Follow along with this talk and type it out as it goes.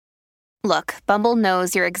Look, Bumble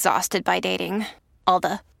knows you're exhausted by dating. All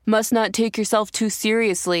the must not take yourself too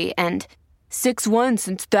seriously and 6'1"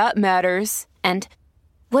 since that matters. And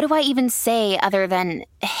what do I even say other than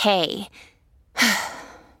hey?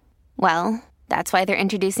 Well, that's why they're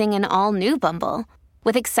introducing an all-new Bumble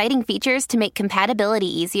with exciting features to make compatibility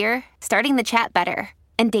easier, starting the chat better,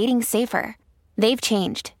 and dating safer. They've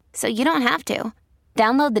changed, so you don't have to.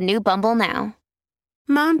 Download the new Bumble now.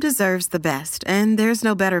 Mom deserves the best, and there's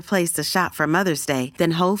no better place to shop for Mother's Day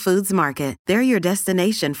than Whole Foods Market. They're your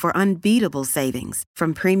destination for unbeatable savings,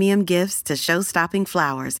 from premium gifts to show-stopping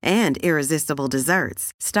flowers and irresistible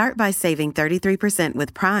desserts. Start by saving 33%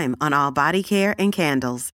 with Prime on all body care and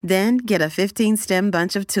candles. Then get a 15-stem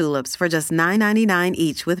bunch of tulips for just $9.99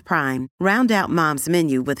 each with Prime. Round out Mom's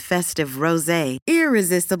menu with festive rosé,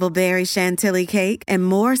 irresistible berry chantilly cake, and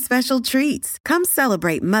more special treats. Come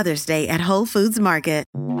celebrate Mother's Day at Whole Foods Market. A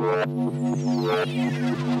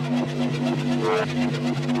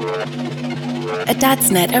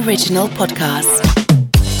Dadsnet original podcast.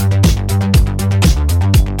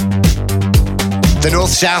 The North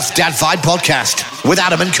South Dad Vibe Podcast with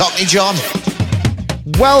Adam and Cockney John.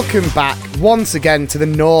 Welcome back once again to the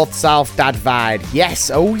North South Dad Vibe. Yes,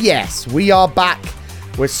 oh yes, we are back.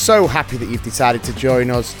 We're so happy that you've decided to join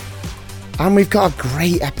us. And we've got a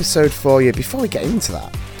great episode for you. Before we get into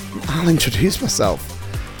that, I'll introduce myself.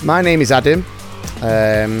 My name is Adam.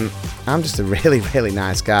 I'm just a really, really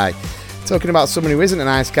nice guy. Talking about someone who isn't a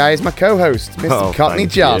nice guy is my co-host, Mr. Cockney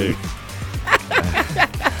John.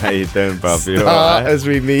 How you doing, bruv? You Start as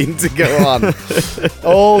we mean to go on.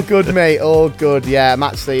 All good, mate. All good. Yeah, I'm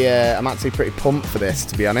actually pretty pumped for this.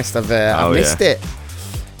 To be honest, I've missed it,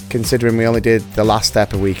 considering we only did the last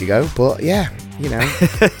step a week ago. But yeah, you know,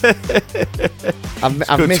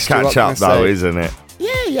 I've missed to catch up though, isn't it?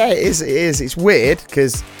 Yeah, it is. It's weird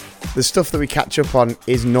because the stuff that we catch up on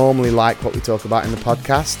is normally like what we talk about in the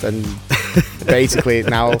podcast, and basically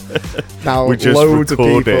now we just loads of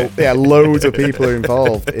people, it. loads of people are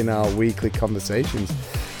involved in our weekly conversations.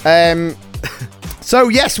 So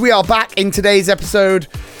yes, we are back. In today's episode,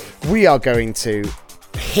 we are going to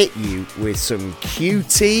hit you with some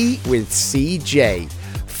QT with CJ,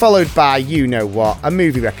 followed by you know what, a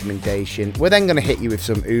movie recommendation. We're then going to hit you with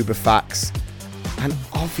some Uber facts. And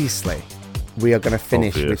obviously, we are going to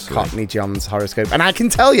finish with Cockney John's horoscope. And I can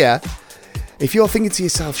tell you, if you're thinking to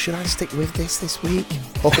yourself, should I stick with this week?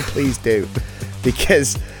 Oh, please do.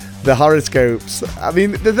 Because the horoscopes, I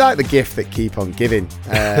mean, they're like the gift that keep on giving.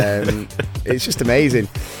 It's just amazing.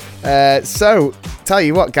 So, tell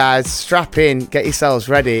you what, guys, strap in, get yourselves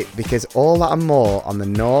ready, because all that and more on the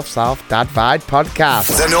North South Dad Vibe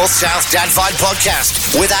Podcast. The North South Dad Vibe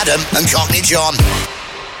Podcast with Adam and Cockney John.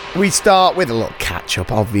 We start with a little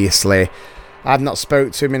catch-up, obviously. I've not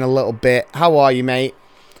spoke to him in a little bit. How are you, mate?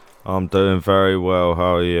 I'm doing very well.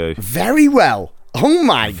 How are you? Very well. Oh,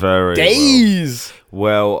 my days.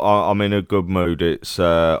 Well, I'm in a good mood. It's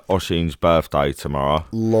Oshin's birthday tomorrow.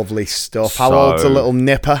 Lovely stuff. How old's a little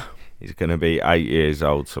nipper? He's going to be 8 years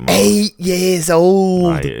old tomorrow. 8 years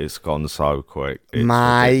old. Mate, it's gone so quick. It's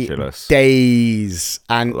my ridiculous. Days.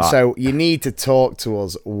 And so you need to talk to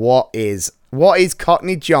us. What is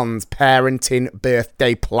Cockney John's parenting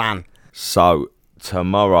birthday plan? So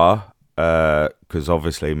tomorrow, because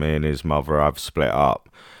obviously me and his mother have split up,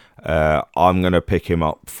 I'm going to pick him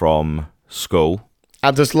up from school.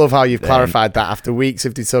 I just love how you've clarified that after weeks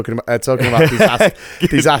of talking about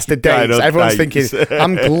disaster dates. Everyone's thinking,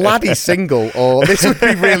 I'm glad he's single, or this would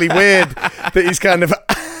be really weird that he's kind of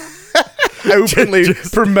openly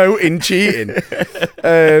promoting cheating.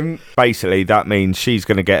 Basically, that means she's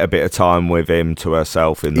going to get a bit of time with him to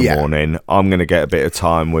herself in the morning. I'm going to get a bit of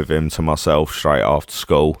time with him to myself straight after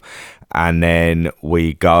school. And then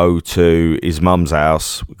we go to his mum's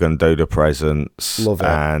house. We're going to do the presents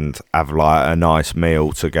and have like a nice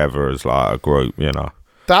meal together as like a group, you know.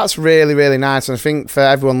 That's really, really nice. And I think for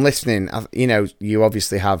everyone listening, you know, you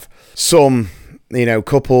obviously have some, you know,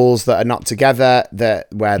 couples that are not together,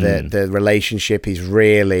 where the relationship is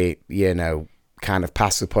really, you know, kind of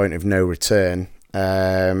past the point of no return.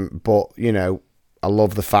 But, you know, I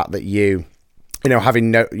love the fact that you know,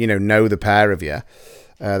 having know the pair of you.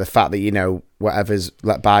 The fact that, you know, whatever's,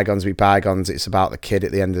 let bygones be bygones, it's about the kid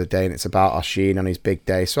at the end of the day, and it's about Oshin on his big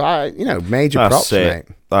day. So, major props, mate.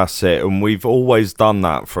 That's it. And we've always done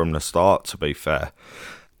that from the start, to be fair.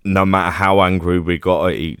 No matter how angry we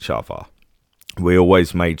got at each other, we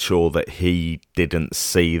always made sure that he didn't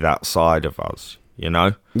see that side of us, you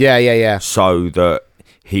know? Yeah. So that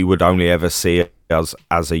he would only ever see us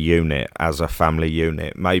as a unit, as a family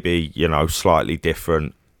unit. Maybe, you know, slightly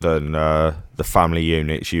different than the family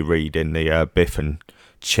units you read in the Biff and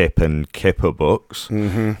Chip and Kipper books,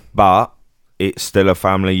 but it's still a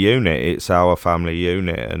family unit. It's our family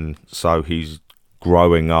unit, and so he's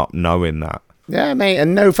growing up knowing that. Yeah, mate,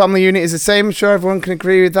 and no family unit is the same. I'm sure everyone can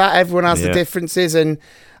agree with that. Everyone has the differences, and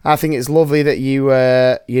I think it's lovely that you,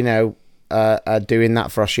 are doing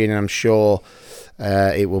that for Oisin, and I'm sure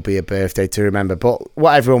it will be a birthday to remember. But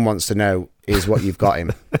what everyone wants to know is what you've got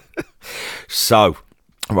him. So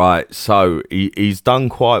he's done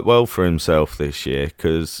quite well for himself this year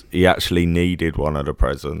because he actually needed one of the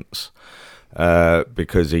presents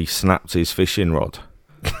because he snapped his fishing rod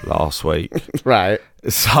last week. Right.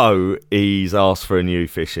 So he's asked for a new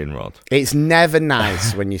fishing rod. It's never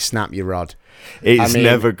nice when you snap your rod. It's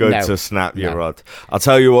never good to snap your rod. I'll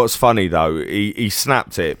tell you what's funny though. He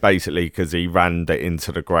snapped it basically because he rammed it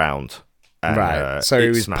into the ground. And, right. So he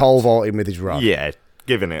was pole vaulting with his rod. Yeah,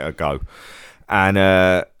 giving it a go. And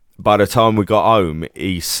by the time we got home,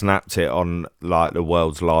 he snapped it on like the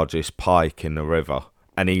world's largest pike in the river.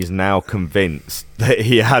 And he's now convinced that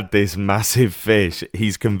he had this massive fish.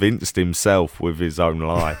 He's convinced himself with his own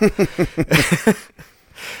lie.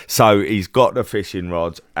 So he's got the fishing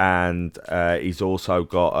rod, and he's also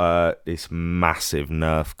got this massive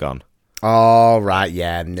Nerf gun. Oh, right,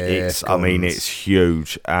 yeah, Nerf guns. It's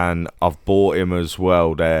huge. And I've bought him as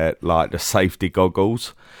well. They're like the safety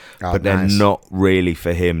goggles. But they're not really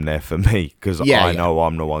for him, they're for me, because I know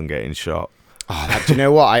I'm the one getting shot. Oh, do you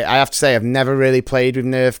know what? I have to say, I've never really played with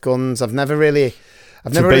Nerf guns. I've never really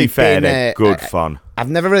been they're good fun. I've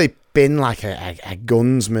never really been like a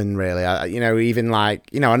gunsman, really. I know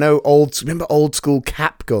remember old school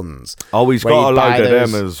cap guns? Oh, he's got a load of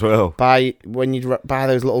them as well. When you buy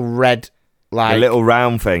those little red, like... The little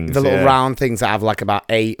round things. The little round things that have like about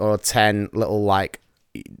 8 or 10 little like...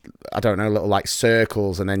 I don't know, little like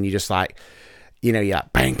circles, and then you just like, you're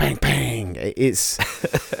like, bang, bang, bang. It's...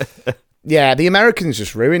 Yeah, the Americans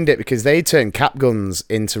just ruined it because they turned cap guns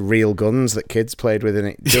into real guns that kids played with, and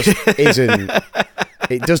it just isn't.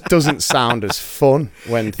 It just doesn't sound as fun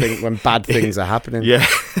when bad things are happening. Yeah.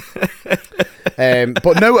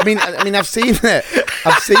 But no, I mean, I've seen it.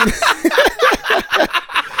 I've seen.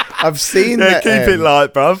 Yeah, that, keep it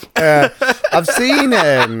light, bruv.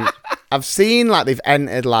 I've seen like they've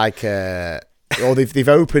entered like or they've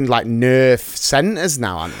opened like Nerf centres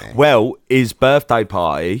now, haven't they? Well, his birthday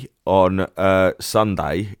party on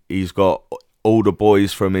Sunday, he's got all the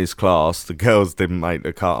boys from his class. The girls didn't make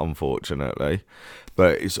the cut, unfortunately,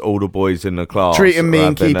 but it's all the boys in the class. Treat them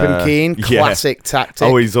mean, keep them keen. Classic tactic.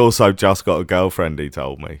 Oh, he's also just got a girlfriend, he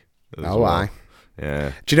told me. Why?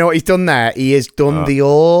 Yeah. Do you know what he's done there? He has done the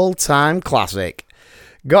all-time classic.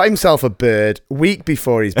 Got himself a bird week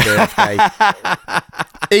before his birthday.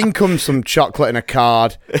 In comes some chocolate and a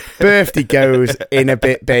card. Birthday goes in a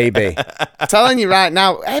bit, baby. I'm telling you right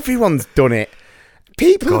now, everyone's done it.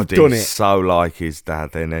 People have done it. He's so like his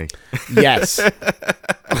dad, isn't he? Yes.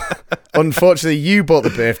 Unfortunately, you bought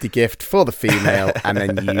the birthday gift for the female, and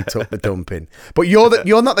then you took the dumping. But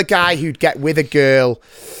you're not the guy who'd get with a girl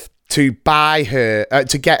to buy her,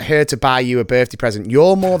 to get her to buy you a birthday present.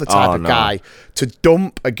 You're more the type of guy to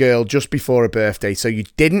dump a girl just before a birthday, so you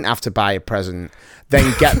didn't have to buy a present,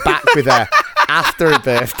 then get back with her after a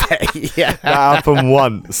birthday. Yeah, that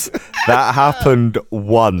happened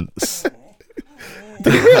once.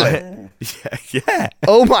 Did it really? Yeah.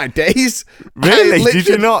 Oh my days! Really? Did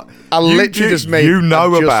you not? I literally just made.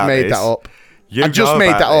 That up. I just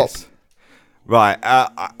made that up. Right,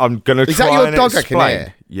 I'm gonna try. Is that your and dog explain. I can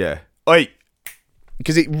hear? Yeah. Oi.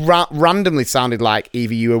 Because it randomly sounded like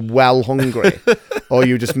either you were well hungry or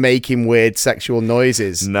you were just making weird sexual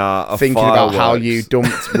noises. Nah, thinking about how you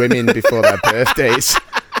dumped women before their birthdays.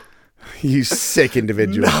 You sick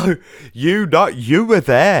individual. No, you were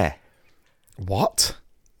there. What?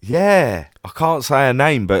 Yeah, I can't say her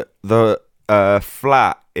name, but the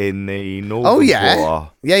flat in the northern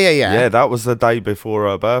quarter. Yeah. Yeah, that was the day before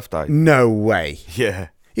her birthday. No way. Yeah,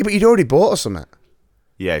 but you'd already bought her something.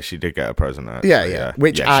 Yeah, she did get a present. Actually, yeah.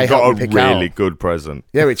 Which I helped you pick out. She got a really good present.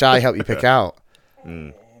 Yeah, which I helped you pick out.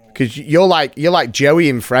 Because you're like Joey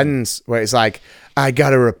in Friends, where it's like, I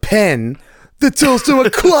got her a pen that's also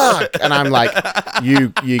a clock, and I'm like,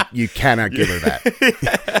 you cannot give her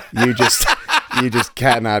that. You just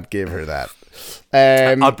cannot give her that.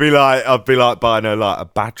 I'd be like buying her like a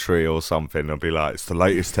battery or something. I'd be like, it's the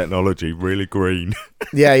latest technology, really green.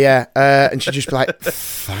 Yeah. And she'd just be like,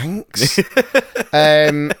 thanks.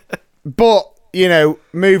 But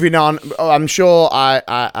moving on, I'm sure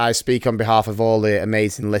I speak on behalf of all the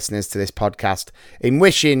amazing listeners to this podcast in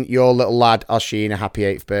wishing your little lad Oisin a happy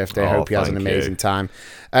 8th birthday. I hope he has an amazing time.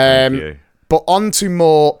 Thank you. But on to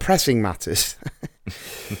more pressing matters.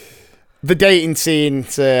 the dating scene.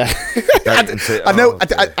 I know.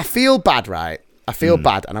 I feel bad, right? I feel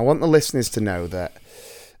bad, and I want the listeners to know that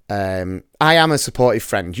I am a supportive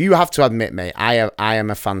friend. You have to admit, mate, I am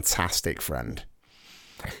a fantastic friend.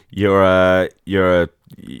 You're a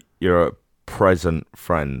present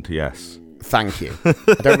friend. Yes. Thank you. I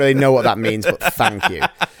don't really know what that means, but thank you.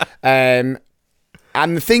 And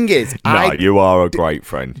the thing is, you are a great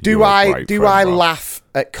friend. Do I laugh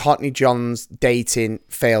at Courtney John's dating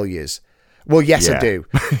failures? Well, yes, I do.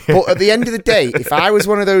 But at the end of the day, if I was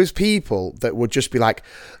one of those people that would just be like,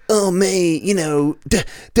 "Oh, mate,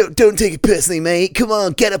 don't take it personally, mate. Come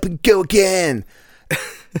on, get up and go again."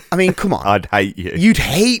 I mean, come on. I'd hate you. You'd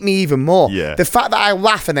hate me even more. Yeah. The fact that I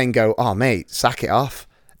laugh and then go, "Oh, mate, sack it off."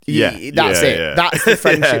 That's it. Yeah. That's the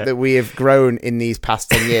friendship that we have grown in these past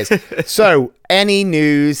 10 years. So, any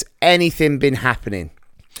news, anything been happening?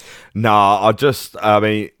 Nah, I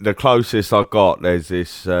mean, the closest I got, there's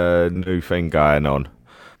this new thing going on.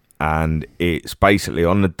 And it's basically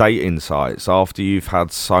on the dating sites, after you've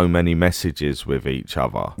had so many messages with each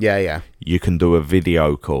other. Yeah. You can do a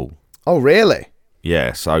video call. Oh, really?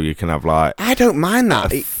 Yeah, so you can have like... I don't mind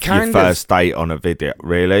that. Your first date on a video.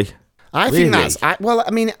 Really? I think that's...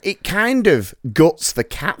 it kind of guts the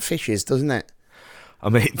catfishes, doesn't it? I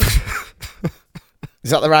mean... Is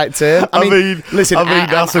that the right term? I mean, listen.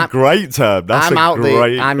 That's a great term. I'm out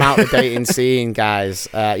the dating scene, guys.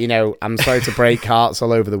 I'm sorry to break hearts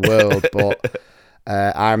all over the world, but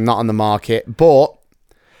I'm not on the market. But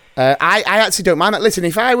I actually don't mind that. Listen,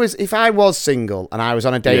 if I was single and I was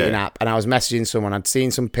on a dating app and I was messaging someone, I'd seen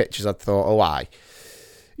some pictures, I'd thought, oh, why?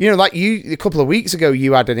 Like you, a couple of weeks ago,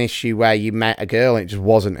 you had an issue where you met a girl and it just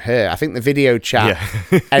wasn't her. I think the video chat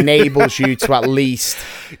enables you to at least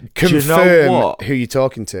confirm who you're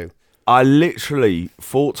talking to. I literally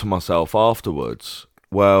thought to myself afterwards,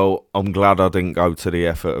 well, I'm glad I didn't go to the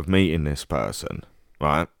effort of meeting this person,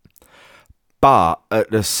 right? But at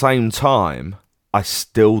the same time, I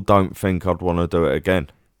still don't think I'd want to do it again.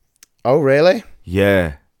 Oh, really?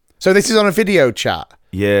 Yeah. So this is on a video chat?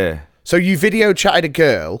 Yeah. So you video chatted a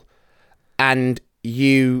girl and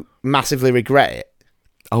you massively regret it?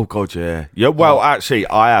 Oh, God, yeah. Yeah. Well, actually,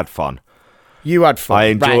 I had fun. You had fun. I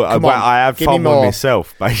enjoyed. I had fun with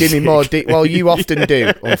myself. Basically. Give me more. Well, you often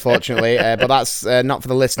do, unfortunately, but that's not for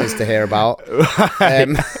the listeners to hear about.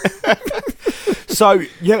 So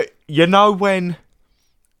when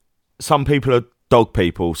some people are dog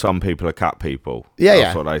people, some people are cat people.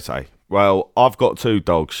 That's what they say. Well, I've got 2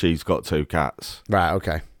 dogs. She's got 2 cats. Right.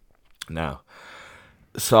 Okay. Now,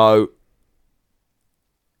 so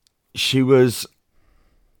she was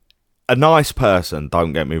a nice person,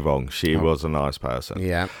 don't get me wrong. She was a nice person.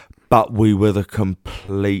 Yeah. But we were the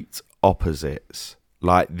complete opposites.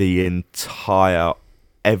 Like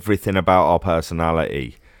everything about our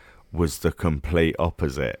personality was the complete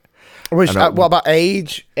opposite. What about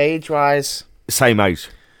age? Age-wise? Same age.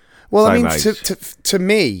 Well, Same age. To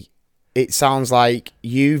me, it sounds like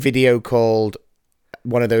you video called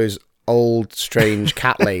one of those old strange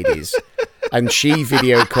cat ladies and she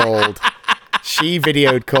videoed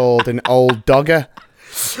called an old dogger.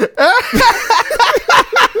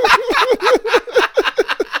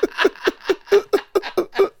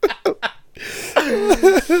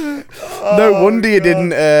 No wonder you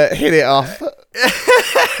didn't hit it off.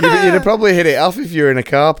 You'd have probably hit it off if you were in a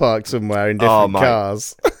car park somewhere in different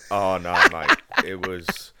cars. Oh no, mate! It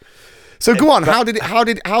was. So go on. How did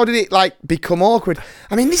it like become awkward?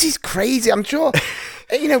 I mean, this is crazy. I'm sure,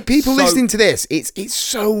 people listening to this.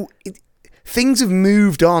 Things have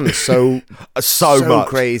moved on so much,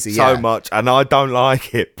 crazy, so much, and I don't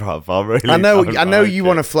like it, bruv. I know you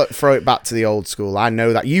want to throw it back to the old school. I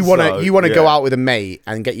know that you want to go out with a mate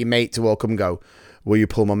and get your mate to all come and go, will you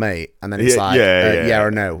pull my mate? And then it's yeah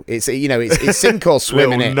or no. It's it's sink or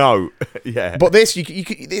swim in it. No, yeah. But this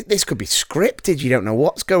this could be scripted. You don't know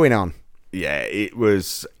what's going on. Yeah, it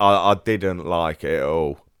was. I didn't like it at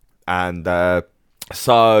all, and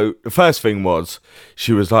so the first thing was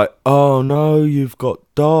she was like, "Oh no, you've got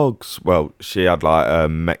dogs." Well, she had like a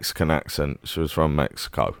Mexican accent. She was from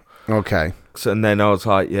Mexico. Okay. So, and then I was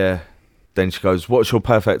like, "Yeah." Then she goes, "What's your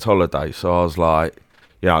perfect holiday?" So I was like,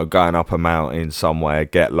 going up a mountain somewhere,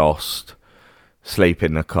 get lost, sleep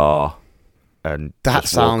in the car, and that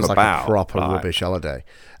sounds like a proper rubbish holiday.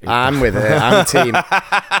 I'm with her.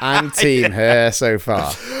 I'm team her so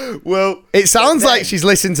far. Well, it sounds like she's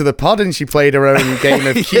listened to the pod and she played her own game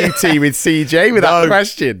of QT with CJ with that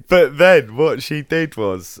question. But then what she did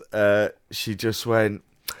was she just went,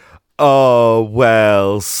 "Oh,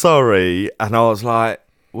 well, sorry." And I was like,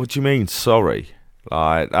 "What do you mean, sorry?"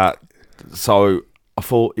 Like that. So I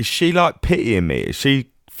thought, is she like pitying me? Is she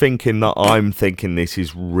thinking that I'm thinking this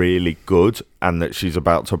is really good and that she's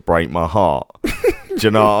about to break my heart. Do you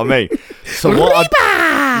know what I mean? So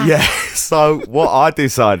what I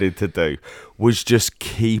decided to do was just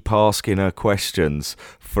keep asking her questions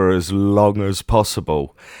for as long as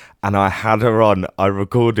possible. And I had her on. I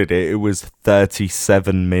recorded it. It was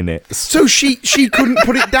 37 minutes. So she couldn't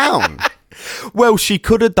put it down? Well, she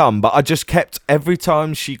could have done, but I just kept, every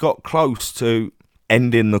time she got close to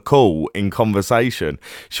ending the call in conversation,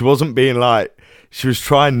 she wasn't being like, she was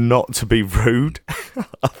trying not to be rude,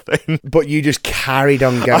 I think. But you just carried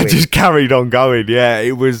on going. I just carried on going, yeah.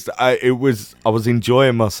 I was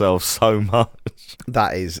enjoying myself so much.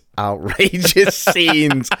 That is outrageous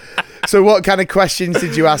scenes. So what kind of questions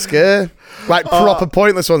did you ask her? Like proper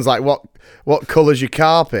pointless ones, like what colour's your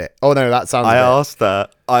carpet? Oh no, that sounds...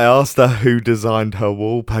 I asked her who designed her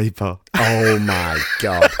wallpaper. Oh my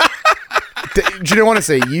God. Do you know,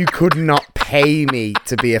 honestly, you could not pay me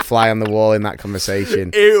to be a fly on the wall in that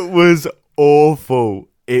conversation. It was awful.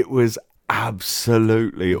 It was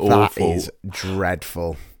absolutely awful. That is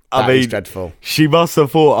dreadful. I mean, dreadful. She must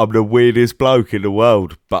have thought I'm the weirdest bloke in the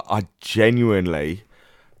world, but I genuinely,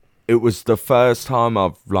 it was the first time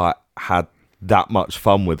I've had that much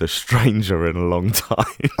fun with a stranger in a long time.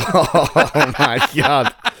 Oh my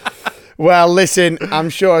God. Well, listen, I'm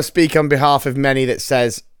sure I speak on behalf of many that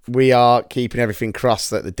says we are keeping everything crossed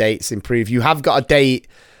that the dates improve. You have got a date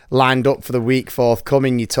lined up for the week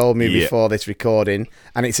forthcoming, you told me before this recording,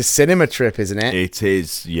 and it's a cinema trip, isn't it? It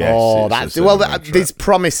is, yes. Oh, there's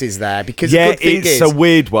promises there, because the good thing it's a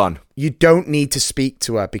weird one. You don't need to speak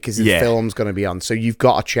to her because the film's going to be on, so you've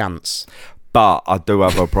got a chance. But I do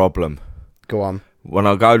have a problem. Go on. When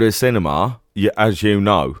I go to the cinema, as you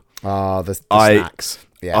know, the snacks.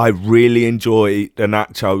 Yeah. I really enjoy the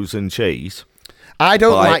nachos and cheese. I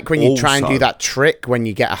don't like when you try and do that trick when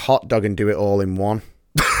you get a hot dog and do it all in one.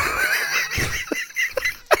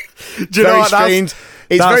 Do you know what? Strange.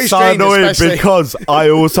 It's that's very so strange, annoying especially because I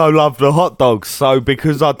also love the hot dogs. So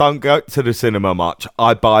because I don't go to the cinema much,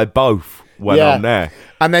 I buy both when I'm there.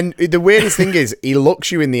 And then the weirdest thing is he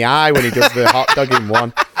looks you in the eye when he does the hot dog in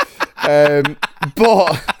one.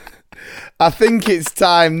 But I think it's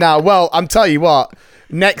time now. Well, I'm telling you what,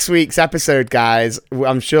 next week's episode, guys,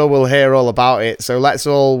 I'm sure we'll hear all about it. So let's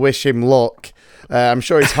all wish him luck. I'm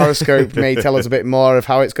sure his horoscope may tell us a bit more of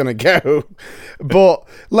how it's going to go. But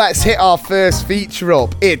let's hit our first feature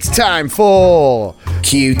up. It's time for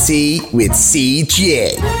QT with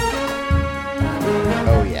CJ.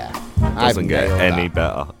 Oh, yeah. Doesn't get any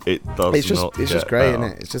better. It does it's just, not It's get just great, better.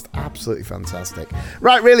 isn't it? It's just absolutely fantastic.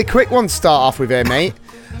 Right, really quick one to start off with here, mate.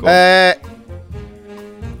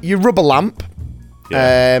 You rub a lamp.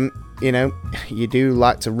 Yeah. You know, you do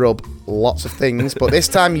like to rub lots of things, but this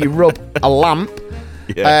time you rub a lamp.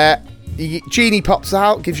 Yeah. Genie pops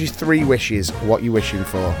out, gives you 3 wishes. What you wishing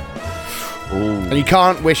for? Ooh. And you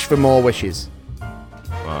can't wish for more wishes.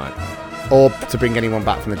 Right. Or to bring anyone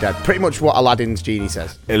back from the dead. Pretty much what Aladdin's genie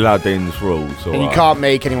says. Aladdin's rules. And you can't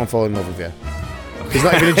make anyone fall in love with you. Because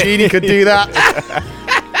not even a genie could do that.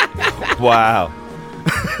 Wow.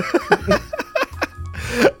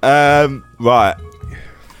 Right.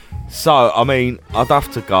 So, I mean, I'd have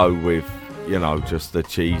to go with, just the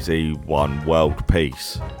cheesy one, world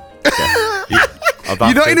peace. Yeah.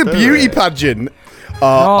 You're not in a beauty pageant.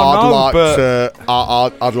 I'd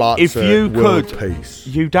like if to you world could, peace.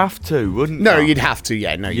 You'd have to, wouldn't you? No, you'd have to,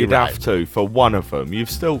 yeah. No, you'd have to for one of them. You've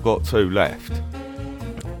still got 2 left.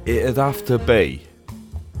 It'd have to be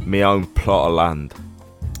my own plot of land.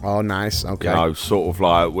 Oh, nice. Okay. Sort of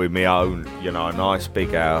like with my own, a nice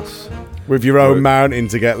big house. With your own mountain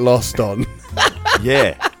to get lost on.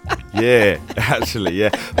 Yeah, actually, yeah.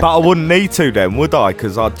 But I wouldn't need to then, would I?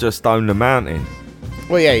 Because I'd just own the mountain.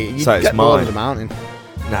 Well, yeah, you'd so get bored of the mountain.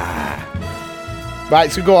 Nah.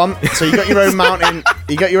 Right, so go on. So you got your own mountain.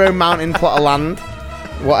 You got your own mountain plot of land.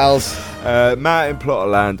 What else? Mountain plot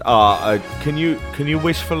of land. Can you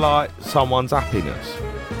wish for like someone's happiness?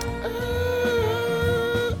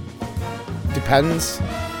 Depends.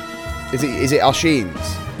 Is it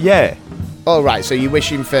Oshin's? Yeah. Oh, right. So you're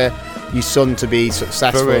wishing for your son to be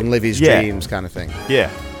successful and live his dreams, kind of thing. Yeah.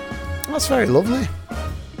 That's very lovely.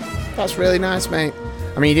 That's really nice, mate.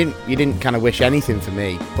 I mean, you didn't kind of wish anything for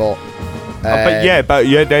me, but.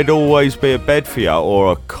 But there'd always be a bed for you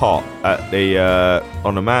or a cot at the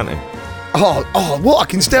on the mountain. Oh, what? I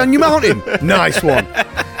can stay on your mountain. Nice one.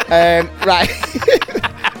 Right.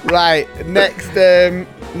 Right.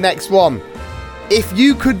 Next one. If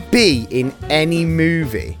you could be in any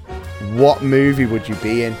movie, what movie would you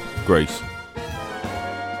be in? Grease.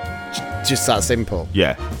 Just that simple.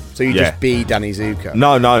 Yeah. So you just be Danny Zuko?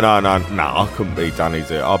 No, I couldn't be Danny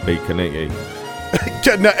Zuko. I'd be Kaneki.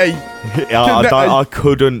 I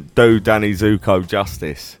couldn't do Danny Zuko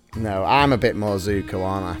justice. No, I'm a bit more Zuko,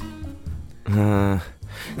 aren't I?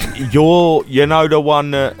 You know the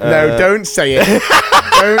one that... No, don't say it.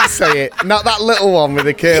 Don't say it. Not that little one with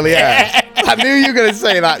the curly hair. I knew you were going to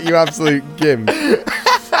say that, you absolute gimp.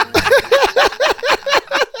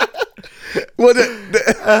 What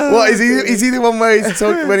is he? Is he the one where he's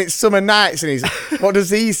talking when it's summer nights and what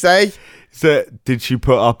does he say? So, did she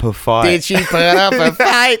put up a fight? Did she put up a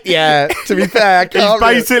fight? Yeah. To be fair, I can't.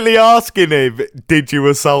 He's basically asking him, "Did you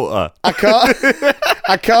assault her?"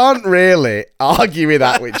 I can't really argue with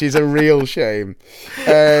that, which is a real shame.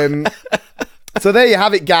 So there you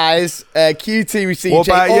have it, guys. QT with CJ. What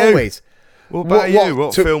about always. You? What about you?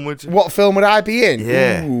 What film would I be in?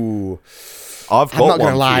 Yeah. Ooh. I'm not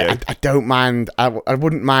gonna lie. I don't mind. I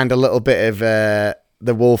wouldn't mind a little bit of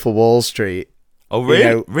The Wolf of Wall Street. Oh,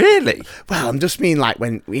 really? Really? Well, I'm just mean like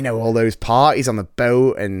when all those parties on the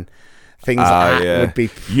boat and things like that would be.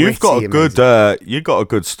 You've got a good. You got a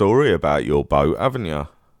good story about your boat, haven't you?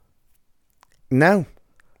 No,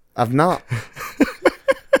 I've not.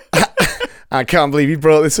 I can't believe you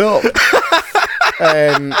brought this up.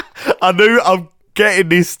 I knew I'm getting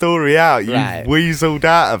this story out. You've weaseled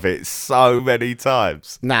out of it so many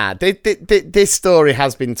times. Nah, this story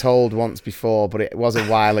has been told once before, but it was a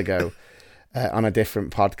while ago on a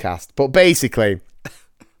different podcast. But basically,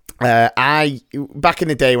 I back in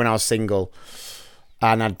the day when I was single,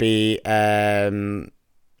 and I'd be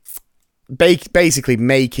basically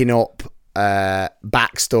making up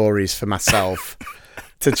backstories for myself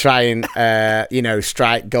to try and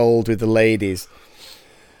strike gold with the ladies.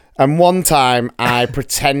 And one time I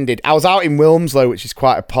pretended I was out in Wilmslow, which is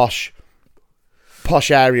quite a posh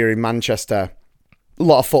area in Manchester. A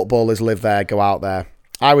lot of footballers live there, go out there.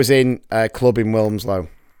 I was in a club in Wilmslow,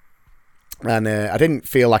 and I didn't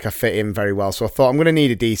feel like I fit in very well. So I thought I'm going to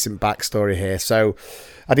need a decent backstory here. So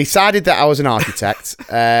I decided that I was an architect,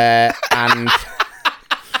 and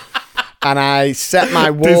I set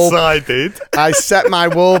my I set my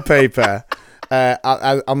wallpaper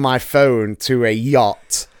on my phone to a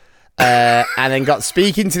yacht. And then got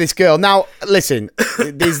speaking to this girl. Now, listen,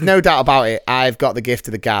 there's no doubt about it. I've got the gift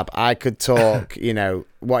of the gab. I could talk,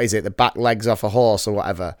 what is it? The back legs off a horse or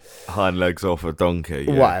whatever. Hind legs off a donkey.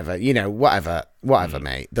 Yeah. Whatever,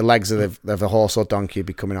 mate. The legs of the horse or donkey would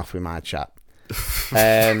be coming off with my chat.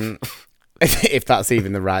 If that's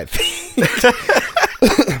even the right thing.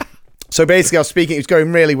 So basically, I was speaking. It was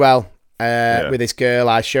going really well with this girl.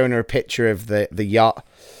 I was showing her a picture of the yacht.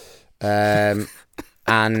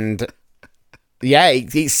 And yeah,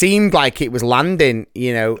 it seemed like it was landing,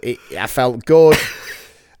 I felt good.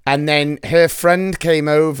 And then her friend came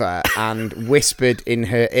over and whispered in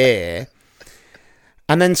her ear.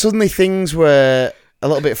 And then suddenly things were a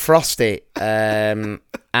little bit frosty. And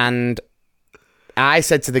I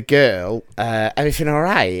said to the girl, everything all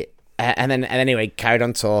right? And anyway, carried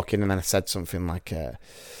on talking. And then I said something like,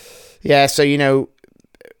 yeah, so,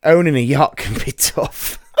 owning a yacht can be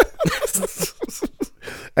tough.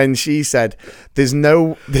 And she said, this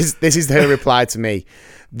is her reply to me.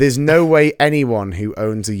 There's no way anyone who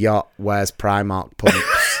owns a yacht wears Primark pumps.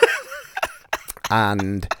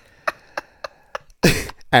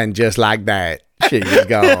 and just like that, she was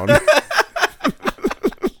gone.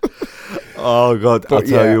 Oh, God. But I'll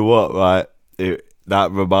tell you what, right?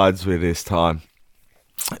 That reminds me this time.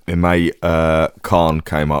 My mate, Khan,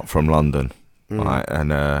 came up from London, right?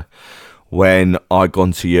 And when I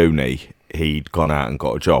gone to uni, he'd gone out and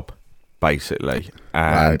got a job, basically.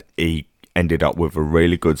 And he ended up with a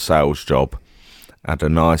really good sales job. Had a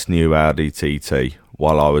nice new Audi TT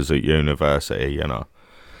while I was at university,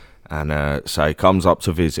 And so he comes up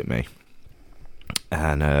to visit me.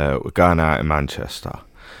 And we're going out in Manchester.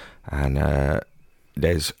 And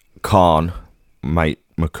there's Khan, mate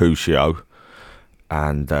Mercutio,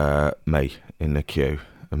 and me in the queue.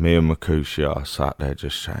 And me and Mercutio are sat there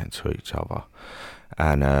just chatting to each other.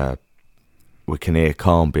 And we can hear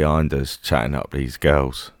Khan behind us chatting up these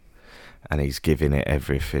girls. And he's giving it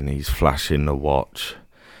everything. He's flashing the watch,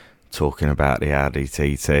 talking about the Audi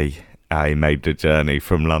TT. How he made the journey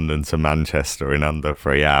from London to Manchester in under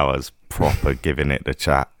 3 hours. Proper giving it the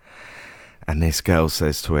chat. And this girl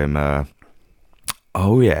says to him,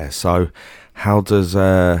 oh yeah, so how does...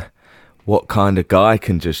 what kind of guy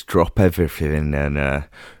can just drop everything and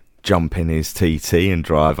jump in his TT and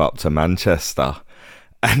drive up to Manchester?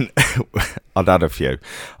 And I'd had a few.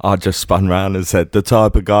 I just spun round and said, the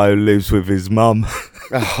type of guy who lives with his mum.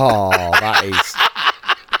 Oh,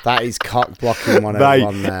 that is cock blocking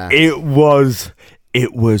 101 there. It was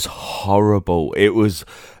It was horrible. It was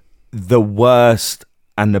the worst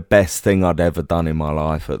and the best thing I'd ever done in my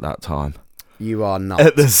life at that time. You are not.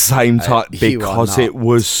 At the same time, because not. it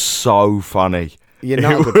was so funny. You're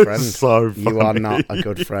not a good friend. So funny. You are not a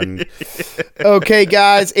good friend. Okay,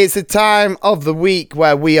 guys, it's the time of the week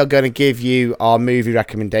where we are going to give you our movie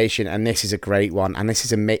recommendation, and this is a great one, and this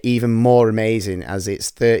is even more amazing as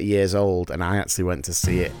it's 30 years old, and I actually went to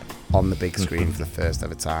see it on the big screen for the first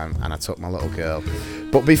ever time, and I took my little girl.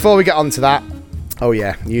 But before we get on to that, oh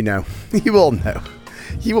yeah, you know, you all know.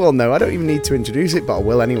 You all know. I don't even need to introduce it, but I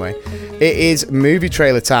will anyway. It is movie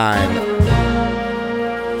trailer time.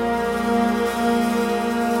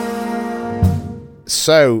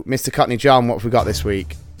 So, Mr. Cockney John, what have we got this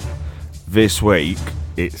week? This week,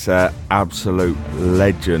 it's an absolute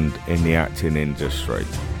legend in the acting industry.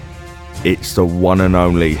 It's the one and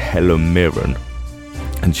only Helen Mirren,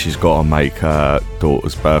 and she's got to make her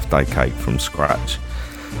daughter's birthday cake from scratch.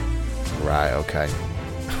 Right, okay.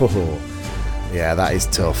 Oh, yeah, that is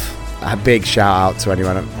tough. A big shout out to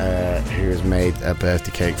anyone who has made a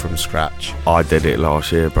birthday cake from scratch. I did it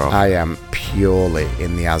last year, bro. I am purely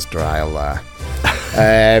in the Asda aisle there.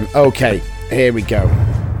 Okay, here we go.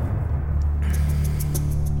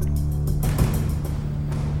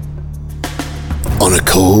 On a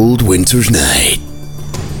cold winter's night,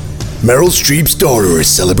 Meryl Streep's daughter is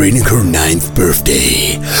celebrating her 9th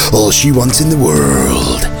birthday. All she wants in the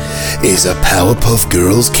world is a Powerpuff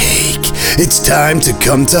Girls cake. It's time to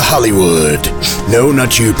come to Hollywood. No,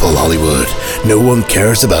 not you, Paul Hollywood. No one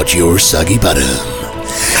cares about your soggy bottom.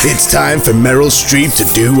 It's time for Meryl Streep to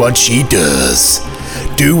do what she does.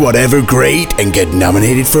 Do whatever great and get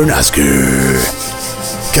nominated for an Oscar.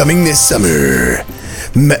 Coming this summer.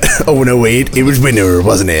 Oh no, wait, it was winter,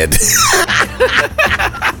 wasn't it?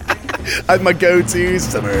 That's my go-to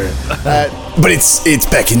summer. But it's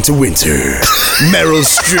back into winter. Meryl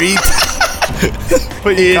Streep.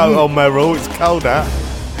 Put your coat on, Meryl. It's cold out.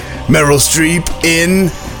 Meryl Streep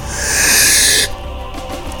in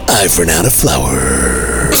I've Run Out of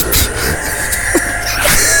Flour.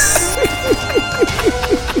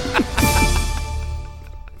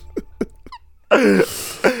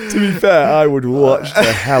 To be fair, I would watch the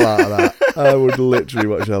hell out of that. I would literally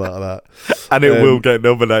watch the hell out of that. And it will get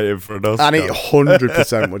nominated for an Oscar. And it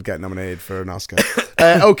 100% would get nominated for an Oscar.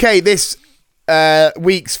 Okay, this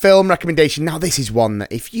week's film recommendation. Now, this is one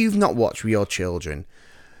that if you've not watched with your children,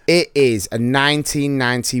 it is a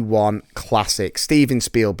 1991 classic. Steven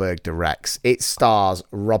Spielberg directs. It stars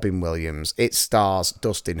Robin Williams. It stars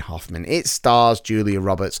Dustin Hoffman. It stars Julia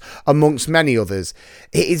Roberts, amongst many others.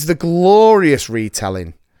 It is the glorious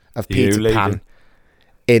retelling of Peter Pan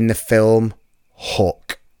in the film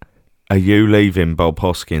Hook. Are you leaving Bob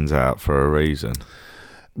Hoskins out for a reason?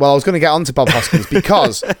 Well, I was going to get on to Bob Hoskins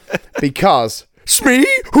because Smee?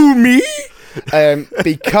 Who, me?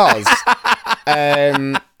 Because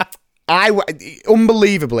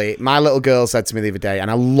unbelievably, my little girl said to me the other day,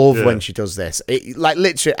 and I love when she does this. Like,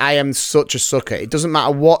 literally, I am such a sucker. It doesn't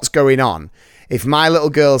matter what's going on. If my little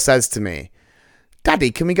girl says to me,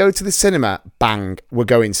 Daddy, can we go to the cinema? Bang, we're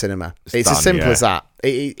going cinema. It's done, as simple as that.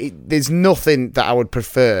 There's nothing that I would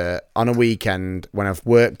prefer on a weekend when I've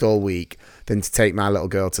worked all week than to take my little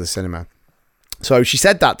girl to the cinema. So she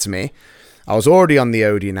said that to me. I was already on the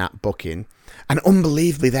Odeon app booking. And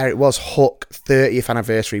unbelievably, there it was, Hook 30th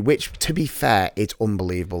anniversary, which, to be fair, it's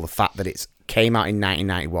unbelievable. The fact that it came out in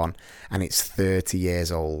 1991 and it's 30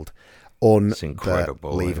 years old. It's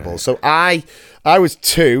unbelievable. So I was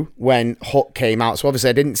 2 when Hook came out. So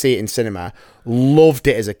obviously I didn't see it in cinema. Loved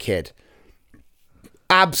it as a kid.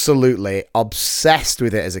 Absolutely obsessed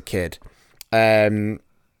with it as a kid. And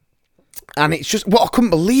it's just what I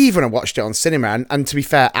couldn't believe when I watched it on cinema. And to be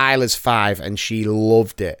fair, Isla's 5 and she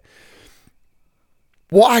loved it.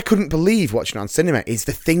 What I couldn't believe watching it on cinema is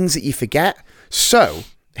the things that you forget. So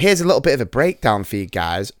here's a little bit of a breakdown for you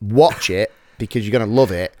guys. Watch it because you're going to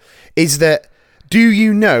love it. Is that, do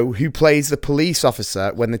you know who plays the police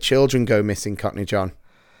officer when the children go missing, Cockney John?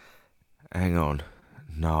 Hang on.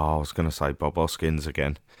 No, I was going to say Bob Hoskins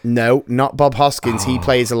again. No, not Bob Hoskins. He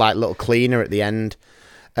plays a little cleaner at the end.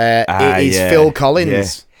 It is Phil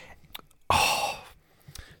Collins. Yeah.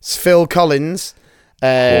 It's Phil Collins.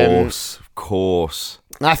 Of course.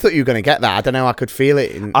 I thought you were going to get that. I don't know. I could feel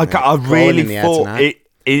it. I really thought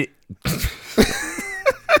it.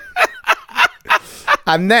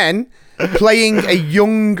 And then playing a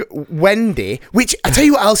young Wendy, which I tell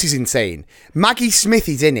you what else is insane. Maggie Smith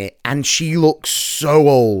is in it and she looks so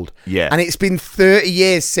old. Yeah. And it's been 30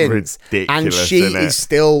 years since. Ridiculous, and she is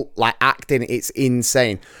still like acting. It's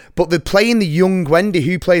insane. But they're playing the young Wendy.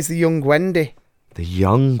 Who plays the young Wendy? The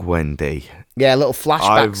young Wendy. Yeah, a little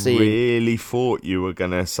flashback I scene. really thought you were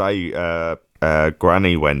going to say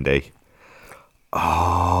Granny Wendy.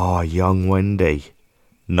 Oh, young Wendy.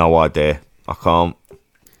 No idea. I can't.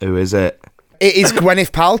 Who is it? It is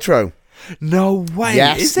Gwyneth Paltrow. No way.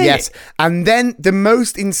 Yes, is it? yes. And then the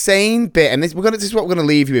most insane bit, and this is what we're going to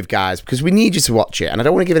leave you with, guys, because we need you to watch it, and I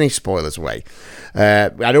don't want to give any spoilers away. I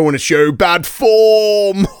don't want to show bad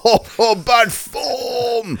form. Bad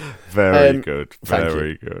form. Very good.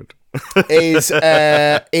 Very good.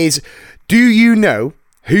 is do you know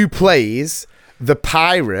who plays the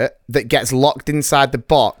pirate that gets locked inside the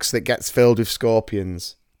box that gets filled with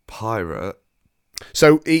scorpions? Pirate?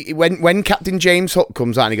 So when Captain James Hook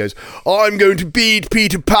comes out and he goes, I'm going to beat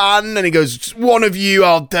Peter Pan, and he goes, one of you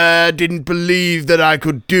out there didn't believe that I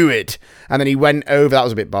could do it. And then he went over, that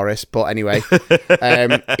was a bit Boris, but anyway,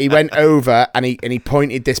 he went over and he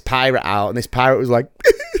pointed this pirate out, and this pirate was like,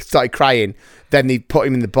 started crying. Then they put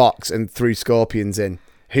him in the box and threw scorpions in.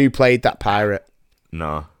 Who played that pirate?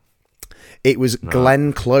 No. It was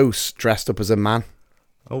Glenn Close dressed up as a man.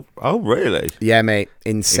 Oh, really? Yeah, mate.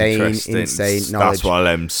 Insane knowledge. That's why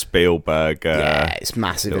them Spielberg... yeah, it's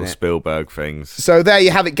massive, isn't it? Spielberg things. So there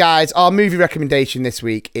you have it, guys. Our movie recommendation this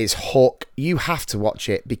week is Hook. You have to watch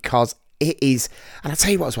it because it is... And I'll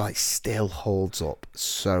tell you what as well, it still holds up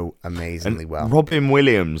so amazingly well. Robin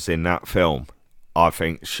Williams in that film, I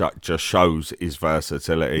think, just shows his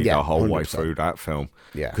versatility the whole 100%. Way through that film.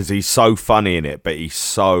 Yeah. Because he's so funny in it, but he's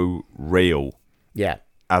so real. Yeah.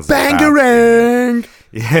 Bangarang!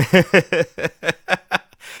 Yeah.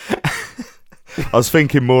 I was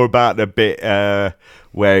thinking more about the bit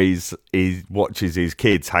where he watches his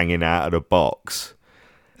kids hanging out of the box,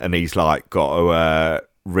 and he's like got to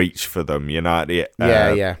reach for them, you know?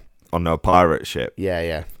 On a pirate ship.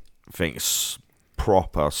 Yeah. I think it's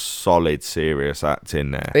proper, solid, serious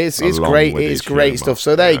acting there. It's great. It's great stuff.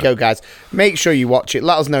 So there you go, guys. Make sure you watch it.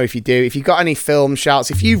 Let us know if you do. If you've got any film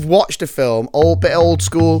shouts, if you've watched a film, bit old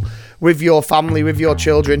school, with your family, with your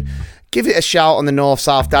children, give it a shout on the North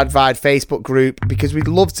South Dad Vibe Facebook group, because we'd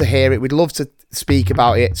love to hear it. We'd love to speak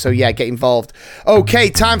about it. So yeah, get involved.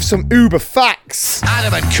 Okay, time for some Uber facts.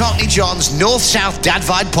 Adam and Courtney John's North South Dad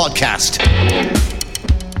Vibe podcast.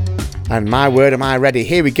 And my word, am I ready?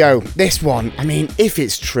 Here we go. This one, I mean, if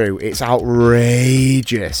it's true, it's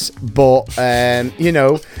outrageous. But,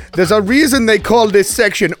 there's a reason they call this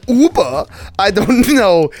section Uber. I don't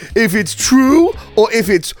know if it's true or if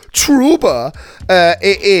it's truber.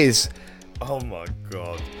 It is. Oh, my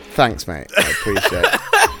God. Thanks, mate. I appreciate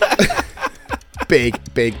it.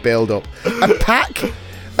 Big build-up.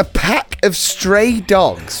 A pack of stray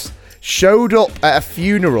dogs showed up at a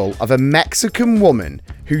funeral of a Mexican woman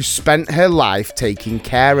who spent her life taking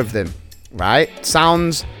care of them. Right?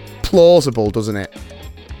 Sounds plausible, doesn't it?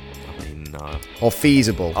 I mean, no. Or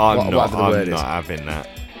feasible. Whatever the word is. I'm not having that.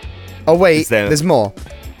 Oh, wait. There's more.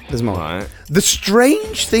 There's more. Right. The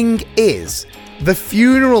strange thing is, the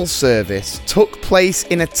funeral service took place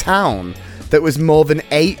in a town that was more than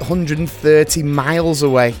 830 miles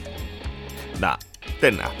away. Nah,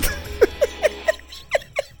 didn't happen.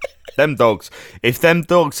 Them dogs, if them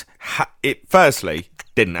dogs, firstly,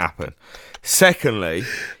 didn't happen. Secondly,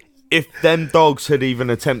 if them dogs had even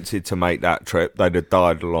attempted to make that trip, they'd have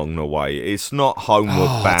died along the way. It's not homeward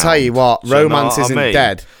bound. I'll tell you what, romance isn't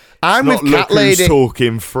dead. I'm with Cat Lady.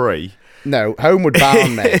 Talking free. No, homeward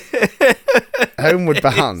bound, mate. Homeward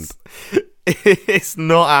bound. It's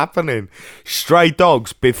not happening. Stray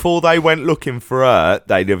dogs, before they went looking for her,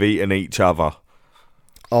 they'd have eaten each other.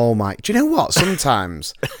 Oh my! Do you know what?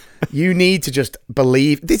 Sometimes you need to just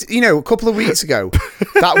believe. This, a couple of weeks ago,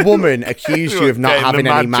 that woman accused you of not having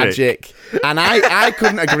any magic, and I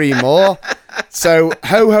couldn't agree more. So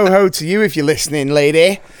ho to you if you're listening,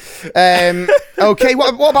 lady. Okay,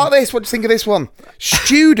 what about this? What do you think of this one?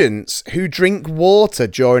 Students who drink water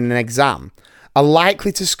during an exam are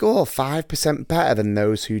likely to score 5% better than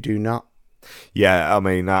those who do not. Yeah, I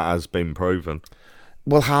mean, that has been proven.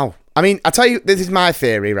 Well, how? I mean, I'll tell you, this is my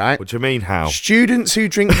theory, right? What do you mean, how? Students who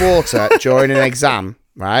drink water during an exam,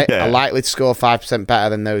 right, are likely to score 5% better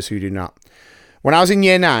than those who do not. When I was in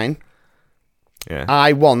year 9,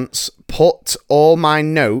 I once put all my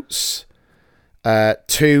notes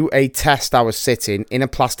to a test I was sitting in a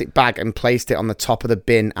plastic bag and placed it on the top of the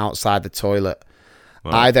bin outside the toilet.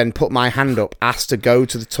 Wow. I then put my hand up, asked to go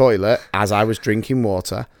to the toilet as I was drinking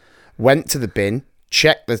water, went to the bin,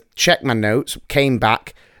 checked my notes, came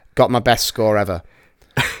back, got my best score ever.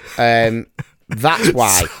 That's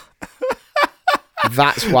why.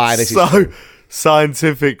 That's why this is true.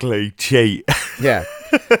 Scientifically cheat. Yeah.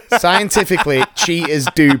 Scientifically, cheaters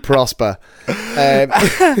do prosper.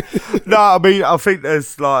 No, I mean, I think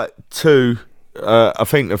there's like two. I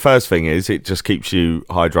think the first thing is it just keeps you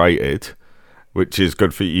hydrated, which is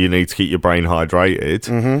good for you. You need to keep your brain hydrated.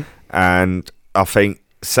 Mm-hmm. And I think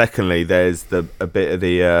secondly, there's a bit of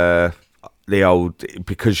the old,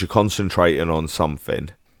 because you're concentrating on something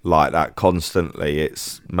like that constantly,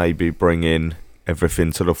 it's maybe bringing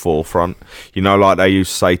everything to the forefront. You know, like they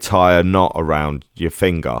used to say, tie a knot around your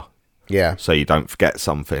finger. Yeah. So you don't forget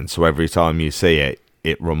something. So every time you see it,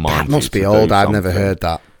 it reminds you. That must be old. I've never heard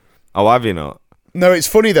that. Oh, have you not? No, it's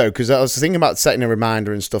funny though, because I was thinking about setting a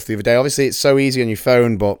reminder and stuff the other day. Obviously, it's so easy on your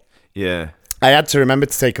phone, but yeah, I had to remember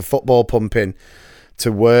to take a football pump in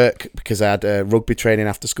to work because I had rugby training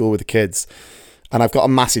after school with the kids, and I've got a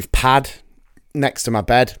massive pad next to my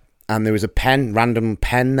bed, and there was a random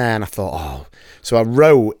pen there, and I thought, oh, so I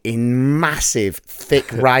wrote in massive,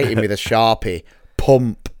 thick writing with a Sharpie,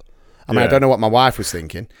 pump. I mean, I don't know what my wife was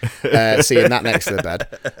thinking, seeing that next to the bed.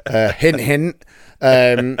 Hint, hint.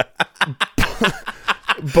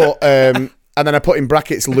 But and then I put in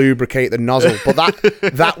brackets, lubricate the nozzle. But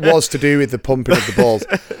that was to do with the pumping of the balls.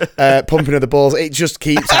 Pumping of the balls. It just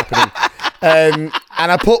keeps happening. And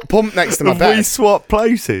I put pump next to my bed. We swap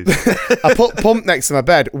places. I put pump next to my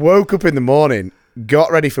bed. Woke up in the morning,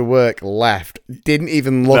 got ready for work, left. Didn't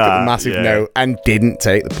even look at the massive note, and didn't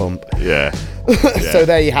take the pump. Yeah. So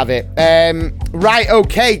there you have it. Right,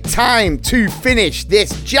 okay, time to finish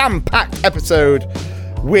this jam-packed episode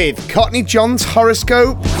with Cockney John's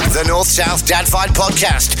horoscope. The North South Dad Fight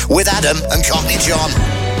Podcast with Adam and Cockney John.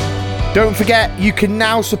 Don't forget, you can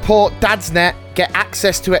now support Dadsnet, get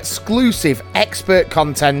access to exclusive expert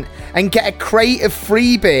content, and get a crate of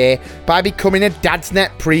free beer by becoming a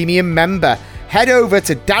Dadsnet premium member. Head over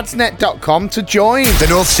to dadsnet.com to join. The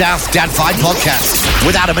North South Dad Fight Podcast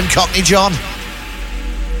with Adam and Cockney John.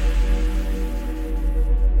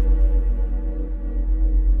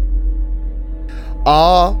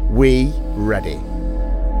 Are we ready?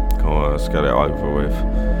 Come on, let's get it over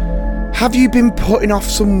with. Have you been putting off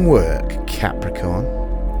some work, Capricorn?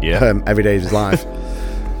 Yeah. Every day of his life.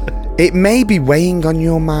 It may be weighing on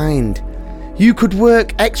your mind. You could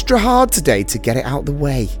work extra hard today to get it out the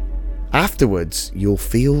way. Afterwards, you'll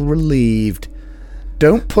feel relieved.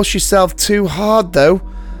 Don't push yourself too hard, though,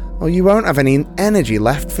 or you won't have any energy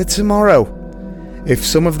left for tomorrow. If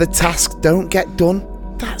some of the tasks don't get done,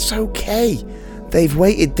 that's okay. They've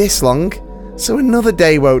waited this long, so another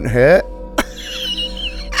day won't hurt.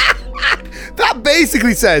 That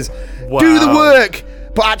basically says, do the work.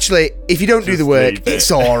 But actually, if you don't do the work,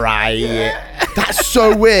 it's alright. That's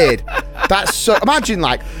so weird. That's so... Imagine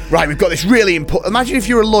like, right, we've got this really important... Imagine if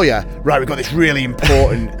you're a lawyer. Right, we've got this really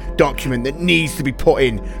important document that needs to be put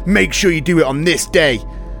in. Make sure you do it on this day.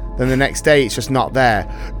 Then the next day, it's just not there.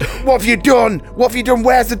 What have you done? What have you done?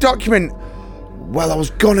 Where's the document? Well, I was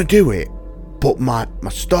going to do it, but my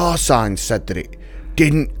star sign said that it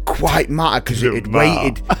didn't quite matter because it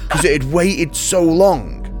had waited so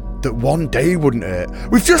long that one day wouldn't hurt.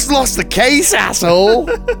 We've just lost the case, asshole.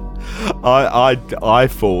 I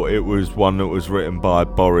thought it was one that was written by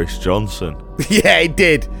Boris Johnson. Yeah, it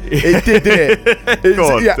did. It did, didn't it?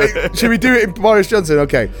 Go on. Yeah, should we do it in Boris Johnson?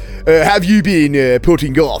 Okay. Have you been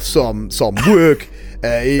putting off some work?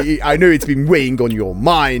 I know it's been weighing on your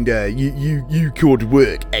mind. You could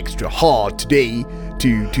work extra hard today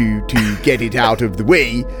to get it out of the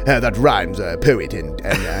way. That rhymes, poet, and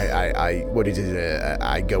I what is it?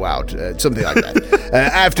 I go out, something like that.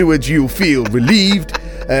 Afterwards, you'll feel relieved,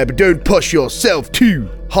 but don't push yourself too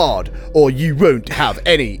hard, or you won't have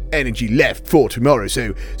any energy left for tomorrow.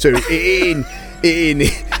 So in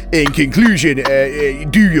conclusion,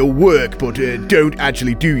 do your work, but don't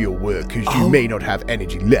actually do your work because you may not have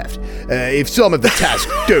energy left. If some of the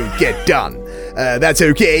tasks don't get done, that's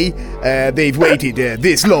okay. They've waited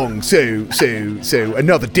this long, so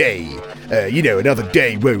another day. Another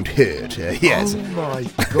day won't hurt. Yes. Oh my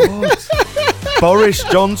God. Boris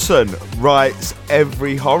Johnson writes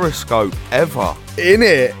every horoscope ever.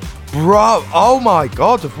 Innit? Bro, oh my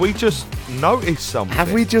God, have we just noticed something?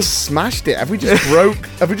 Have we just smashed it? Have we just broke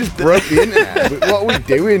the internet? What are we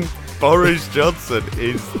doing? Boris Johnson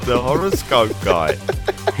is the horoscope guy.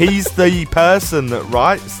 He's the person that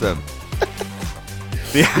writes them.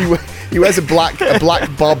 He wears a black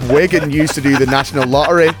bob wig and used to do the national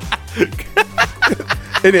lottery.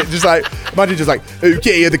 In it, just like, imagine just like,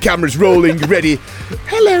 okay, the camera's rolling, ready.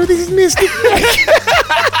 Hello, this is Mr.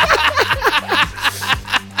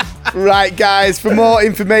 Right, guys, for more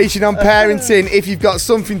information on parenting, if you've got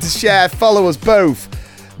something to share, follow us both.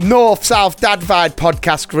 North South Dad Vibe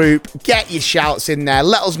podcast group. Get your shouts in there.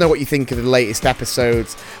 Let us know what you think of the latest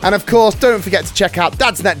episodes. And of course, don't forget to check out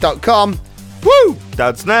dadsnet.com. Woo!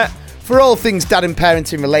 Dadsnet. for all things dad and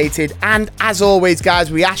parenting related. And as always,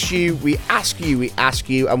 guys, we ask you,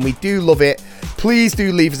 and we do love it. Please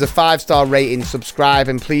do leave us a 5-star rating, subscribe,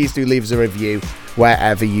 and please do leave us a review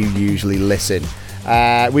wherever you usually listen.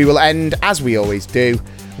 We will end, as we always do,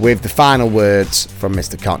 with the final words from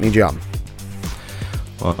Mr. Cockney John.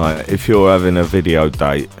 Right, if you're having a video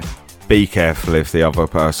date, be careful if the other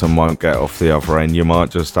person won't get off the other end. You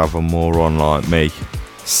might just have a moron like me,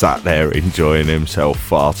 sat there enjoying himself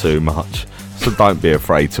far too much. So don't be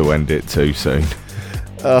afraid to end it too soon.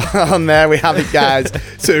 And there we have it, guys.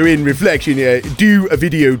 So in reflection, do a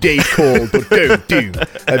video date call, but don't do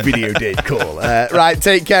a video date call. Right,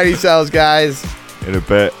 take care of yourselves, guys. In a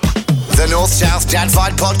bit. The North South Dad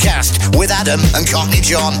Vibe Podcast with Adam and Cockney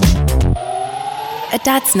John. A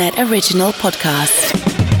Dadsnet original podcast.